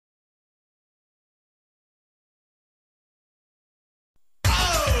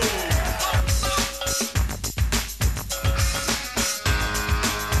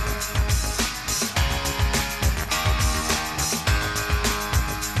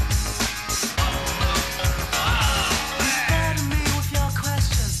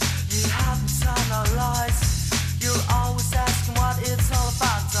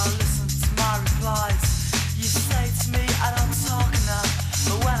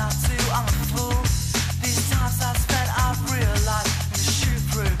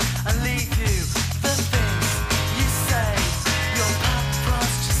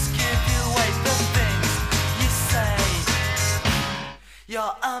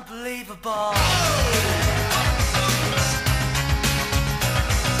unbelievable.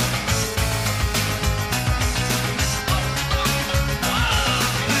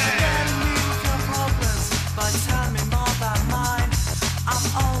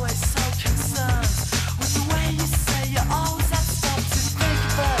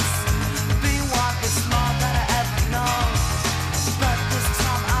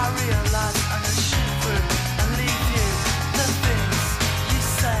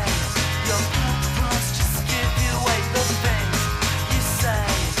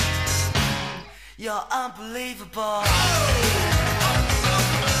 You're unbelievable.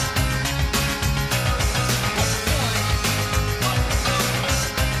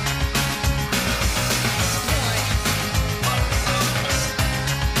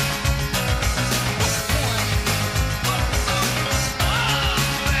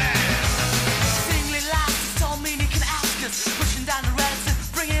 Singly lads told me you can ask us, pushing down the reds and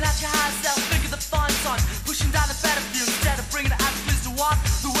bringing out your high self, figure the fun son, pushing down the better view instead of bringing the attitudes to walk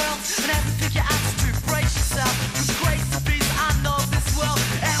the world and every pick your attitude, brace yourself with the grace of peace. I know this world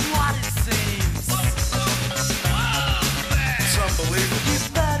and what it seems. It's unbelievable. You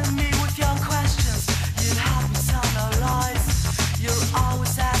better me with your questions, you'd have me tell no lies. You're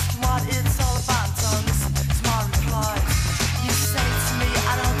always asking what it's all about, don't listen to my replies. You say to me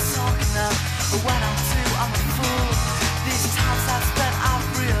I don't talk enough, but when I do I'm a fool. These times I've spent I've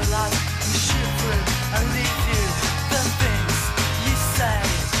realized you shoot through and leave you. The things you say,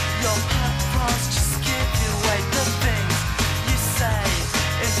 your purpose just give you away. The things you say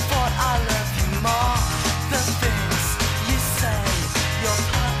is what I love you more. The things you say, your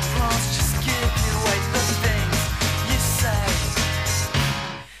purpose just give you away. The things you say,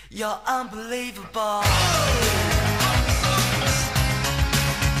 you're unbelievable.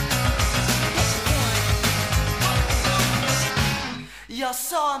 You're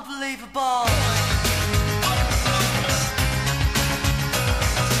so unbelievable.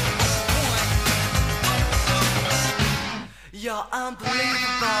 You're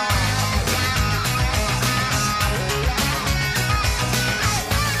unbelievable.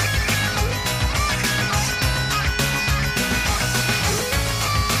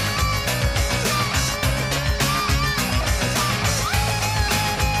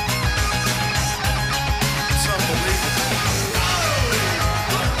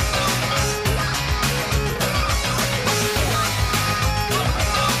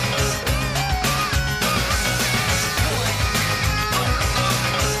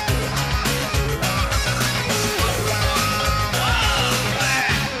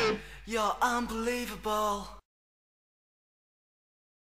 You're unbelievable.